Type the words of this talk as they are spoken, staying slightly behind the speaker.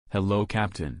Hello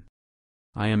Captain.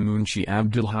 I am Munshi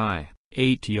Abdulhai,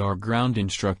 ATR ground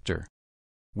instructor.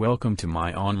 Welcome to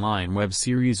my online web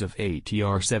series of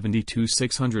ATR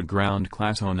 72600 ground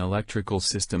class on electrical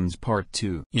systems part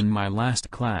 2. In my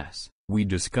last class, we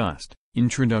discussed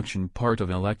introduction part of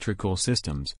electrical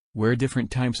systems, where different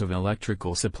types of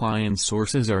electrical supply and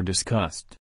sources are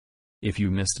discussed. If you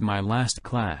missed my last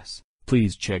class,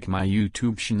 please check my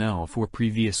YouTube channel for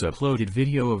previous uploaded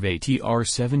video of ATR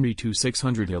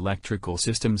 72600 electrical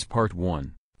systems part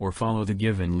 1, or follow the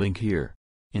given link here.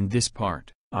 In this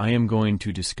part, I am going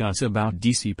to discuss about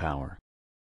DC power.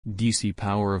 DC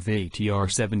power of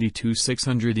ATR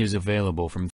 72600 is available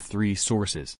from 3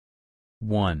 sources.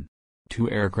 1. 2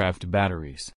 aircraft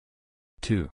batteries.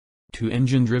 2.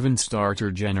 Engine-driven starter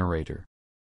generator.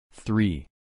 3.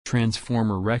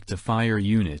 Transformer rectifier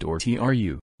unit or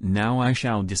TRU. Now I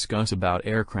shall discuss about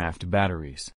aircraft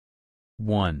batteries.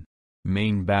 1.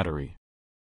 Main battery.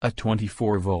 A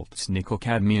 24 volts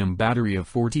nickel-cadmium battery of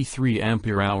 43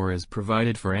 ampere-hour is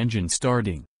provided for engine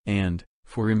starting, and,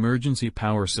 for emergency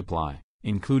power supply,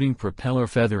 including propeller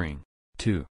feathering.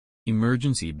 2.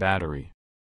 Emergency battery.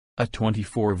 A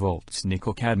 24 volts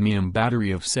nickel-cadmium battery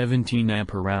of 17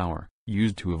 ampere-hour,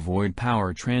 used to avoid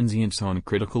power transients on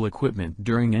critical equipment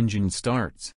during engine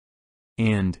starts.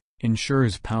 And,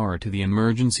 ensures power to the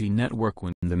emergency network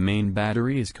when the main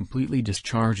battery is completely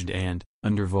discharged and,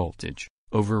 under voltage,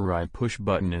 override push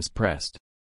button is pressed.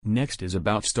 Next is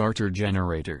about starter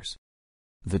generators.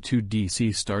 The 2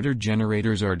 DC starter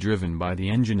generators are driven by the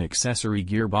engine accessory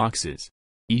gearboxes.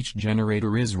 Each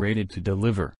generator is rated to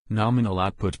deliver nominal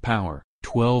output power,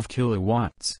 12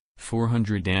 kilowatts,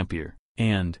 400 ampere,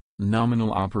 and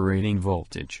nominal operating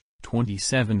voltage,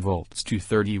 27 volts to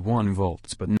 31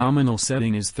 volts, but nominal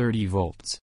setting is 30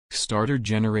 volts. Starter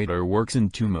generator works in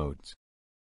 2 modes.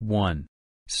 1.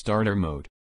 Starter mode.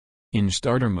 In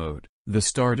starter mode, the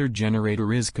starter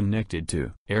generator is connected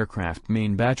to aircraft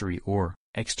main battery or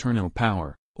external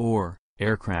power, or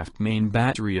aircraft main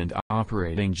battery and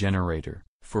operating generator,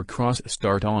 for cross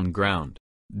start on ground.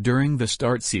 During the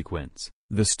start sequence,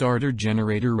 the starter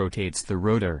generator rotates the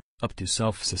rotor, up to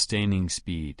self-sustaining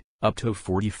speed, up to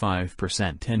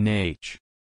 45% NH.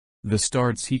 The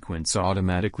start sequence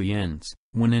automatically ends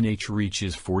when NH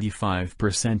reaches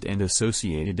 45% and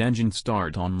associated engine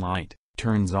start on light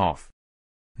turns off.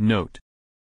 Note: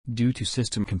 due to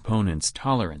system components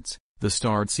tolerance, the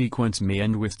start sequence may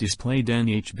end with displayed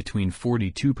NH between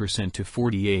 42% to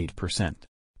 48%.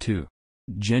 2.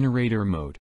 Generator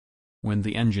mode. When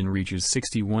the engine reaches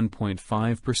 61.5%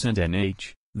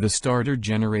 NH, the starter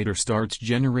generator starts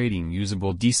generating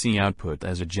usable DC output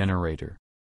as a generator.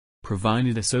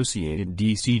 Provided associated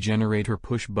DC generator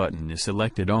push button is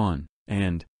selected on,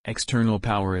 and external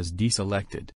power is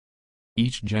deselected.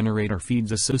 Each generator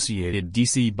feeds associated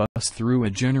DC bus through a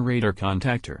generator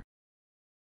contactor.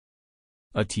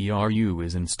 A TRU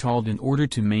is installed in order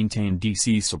to maintain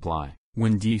DC supply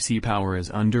when DC power is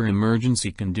under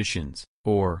emergency conditions,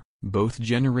 or both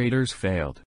generators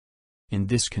failed. In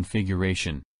this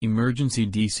configuration, emergency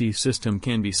DC system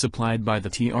can be supplied by the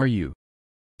TRU.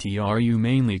 TRU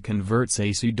mainly converts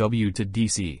ACW to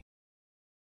DC.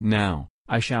 Now,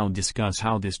 I shall discuss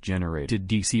how this generated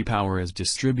DC power is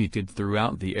distributed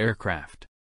throughout the aircraft.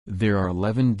 There are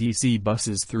 11 DC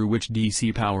buses through which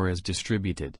DC power is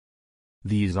distributed.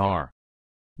 These are: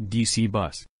 DC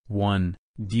bus 1,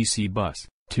 DC bus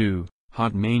 2,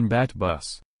 hot main bat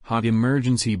bus, hot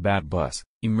emergency bat bus,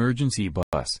 emergency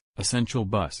bus, essential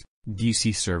bus,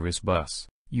 DC service bus,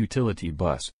 utility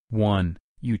bus 1,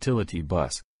 utility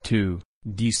bus 2,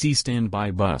 DC standby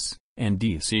bus, and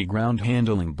DC ground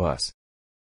handling bus.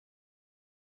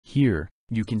 Here,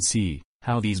 you can see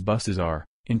how these buses are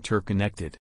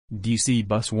interconnected. DC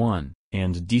bus 1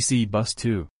 and DC bus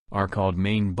 2 are called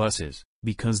main buses,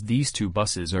 because these 2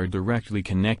 buses are directly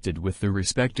connected with the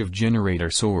respective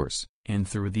generator source, and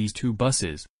through these 2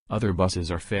 buses, other buses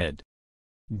are fed.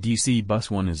 DC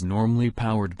bus 1 is normally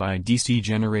powered by DC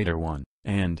generator 1,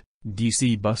 and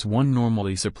DC bus 1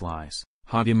 normally supplies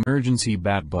hot emergency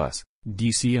bat bus,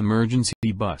 DC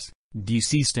emergency bus,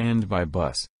 DC standby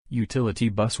bus, utility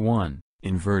bus 1,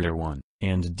 inverter 1,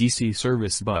 and DC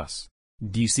service bus.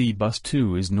 DC bus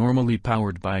 2 is normally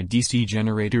powered by DC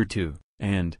generator 2,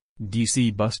 and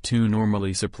DC bus 2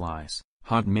 normally supplies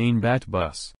hot main bat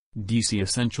bus, DC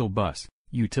essential bus,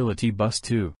 utility bus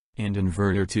 2, and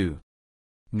inverter 2.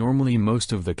 Normally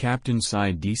most of the captain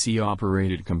side DC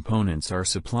operated components are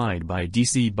supplied by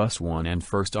DC bus 1 and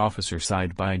first officer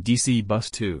side by DC bus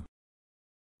 2.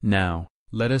 Now,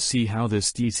 let us see how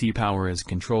this DC power is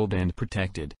controlled and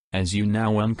protected. As you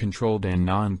know, uncontrolled and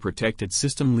non-protected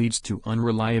system leads to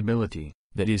unreliability,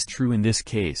 That is true in this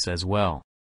case as well.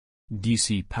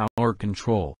 DC power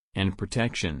control and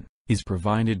protection is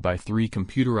provided by three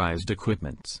computerized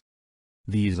equipments.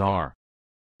 These are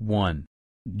 1.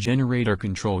 Generator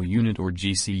Control Unit or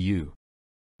GCU.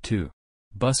 2.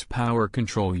 Bus Power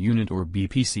Control Unit or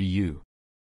BPCU.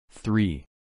 3.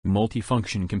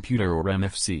 Multifunction Computer or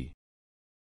MFC.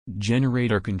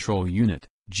 Generator Control Unit,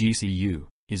 GCU,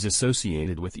 is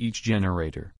associated with each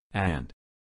generator, and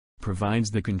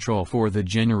provides the control for the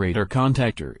generator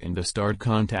contactor and the start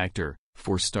contactor,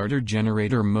 for starter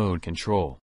generator mode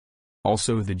control.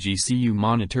 Also the GCU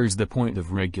monitors the point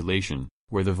of regulation,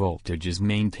 where the voltage is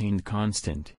maintained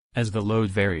constant, as the load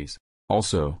varies.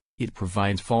 Also, it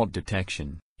provides fault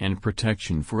detection, and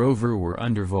protection for over or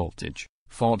under voltage,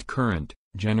 fault current,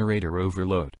 generator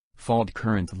overload, fault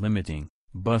current limiting,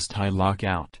 bus tie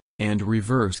lockout, and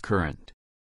reverse current.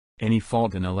 Any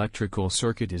fault in electrical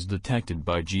circuit is detected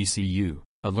by GCU,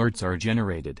 alerts are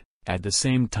generated. At the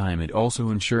same time it also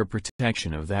ensures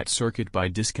protection of that circuit by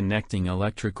disconnecting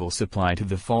electrical supply to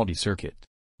the faulty circuit.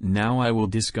 Now I will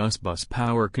discuss Bus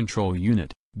Power Control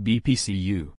Unit,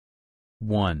 BPCU.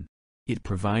 1. It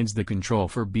provides the control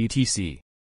for BTC.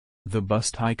 The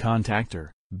bus tie contactor,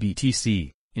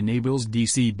 BTC, enables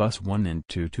DC bus 1 and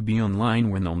 2 to be online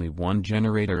when only one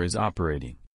generator is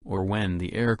operating, or when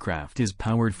the aircraft is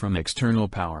powered from external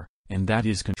power, and that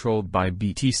is controlled by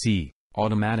BTC,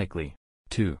 automatically.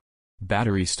 2.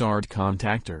 Battery Start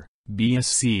Contactor,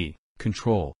 BSC,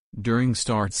 control, during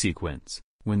start sequence,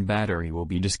 when battery will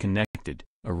be disconnected,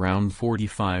 around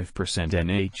 45%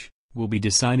 NH, will be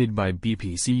decided by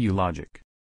BPCU logic.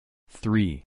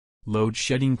 3. Load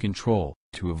Shedding Control,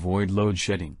 to avoid load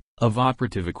shedding of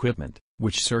operative equipment,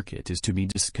 which circuit is to be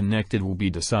disconnected will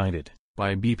be decided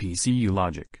by BPCU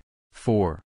logic.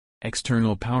 4.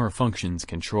 External Power Functions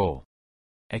Control.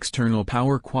 External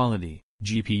power quality,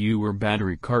 GPU or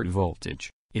battery cart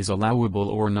voltage, is allowable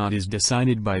or not is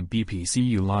decided by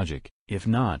BPCU logic. If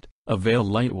not, a veil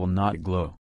light will not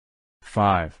glow.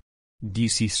 5.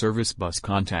 DC Service Bus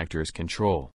Contactors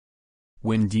Control.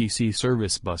 When DC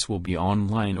service bus will be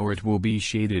online or it will be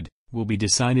shaded, will be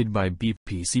decided by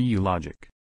BPCU logic.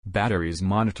 Batteries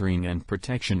monitoring and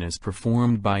protection is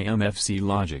performed by MFC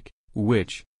logic,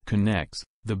 which connects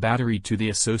the battery to the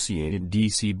associated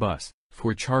DC bus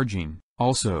for charging.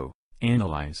 Also,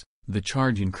 analyze the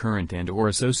charging current and or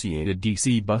associated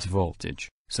DC bus voltage,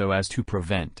 so as to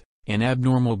prevent an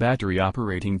abnormal battery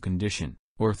operating condition,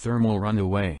 or thermal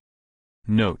runaway.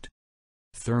 Note: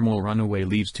 thermal runaway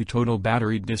leads to total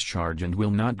battery discharge and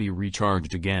will not be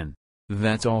recharged again.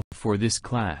 That's all for this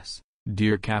class,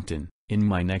 dear Captain. In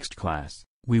my next class,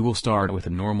 we will start with a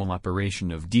normal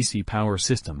operation of DC power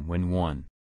system when 1.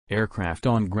 Aircraft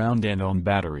on ground and on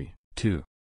battery, 2.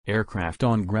 Aircraft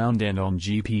on ground and on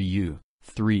GPU,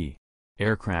 3.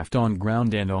 Aircraft on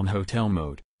ground and on hotel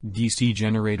mode, DC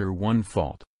generator 1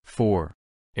 fault, 4.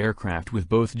 Aircraft with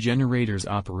both generators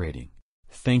operating.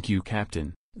 Thank you,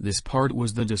 Captain. This part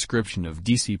was the description of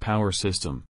DC power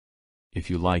system. If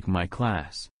you like my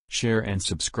class, share and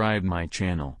subscribe my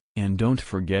channel, and don't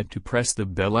forget to press the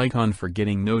bell icon for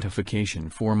getting notification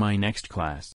for my next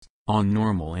class, on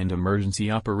normal and emergency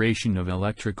operation of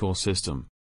electrical system.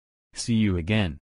 See you again.